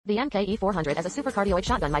The MKE 400 is a supercardioid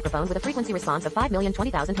shotgun microphone with a frequency response of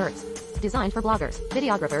 5,020,000 Hz. Designed for bloggers,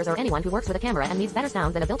 videographers, or anyone who works with a camera and needs better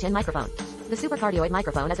sound than a built-in microphone. The supercardioid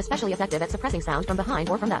microphone is especially effective at suppressing sound from behind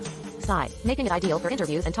or from the side, making it ideal for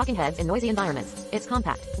interviews and talking heads in noisy environments. It's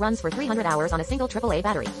compact, runs for 300 hours on a single AAA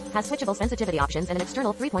battery, has switchable sensitivity options and an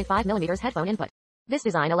external 3.5mm headphone input. This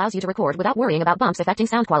design allows you to record without worrying about bumps affecting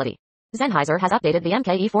sound quality. Sennheiser has updated the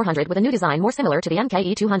MKE 400 with a new design more similar to the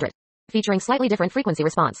MKE 200. Featuring slightly different frequency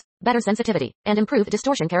response, better sensitivity, and improved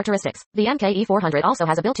distortion characteristics. The MKE 400 also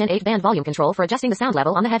has a built-in 8-band volume control for adjusting the sound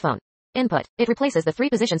level on the headphone input. It replaces the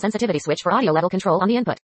 3-position sensitivity switch for audio level control on the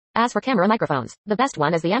input. As for camera microphones, the best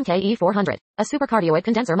one is the MKE 400, a supercardioid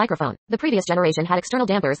condenser microphone. The previous generation had external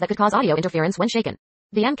dampers that could cause audio interference when shaken.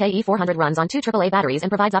 The MKE 400 runs on 2 AAA batteries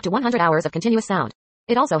and provides up to 100 hours of continuous sound.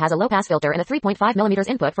 It also has a low-pass filter and a 3.5mm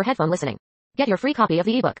input for headphone listening. Get your free copy of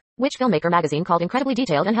the ebook, which Filmmaker magazine called incredibly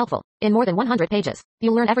detailed and helpful. In more than 100 pages,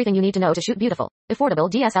 you'll learn everything you need to know to shoot beautiful,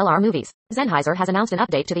 affordable DSLR movies. Sennheiser has announced an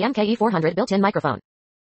update to the MKE 400 built-in microphone.